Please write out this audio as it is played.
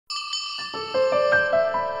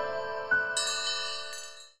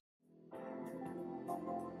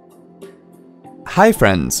Hi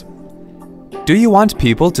friends! Do you want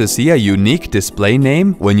people to see a unique display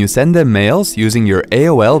name when you send them mails using your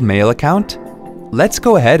AOL Mail account? Let's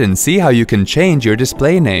go ahead and see how you can change your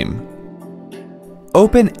display name.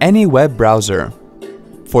 Open any web browser.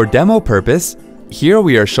 For demo purpose, here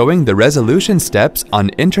we are showing the resolution steps on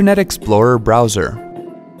Internet Explorer browser.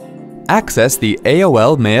 Access the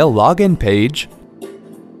AOL Mail login page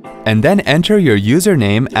and then enter your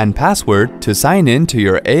username and password to sign in to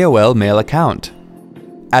your AOL Mail account.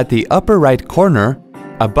 At the upper right corner,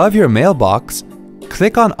 above your mailbox,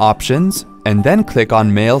 click on Options and then click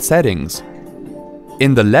on Mail Settings.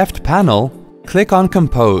 In the left panel, click on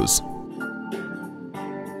Compose.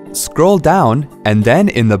 Scroll down and then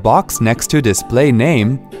in the box next to Display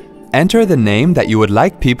Name, enter the name that you would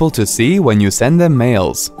like people to see when you send them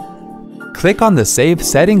mails. Click on the Save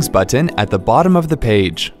Settings button at the bottom of the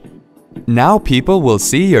page. Now people will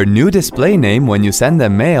see your new display name when you send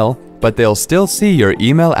them mail, but they'll still see your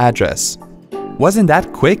email address. Wasn't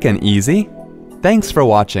that quick and easy? Thanks for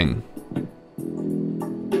watching.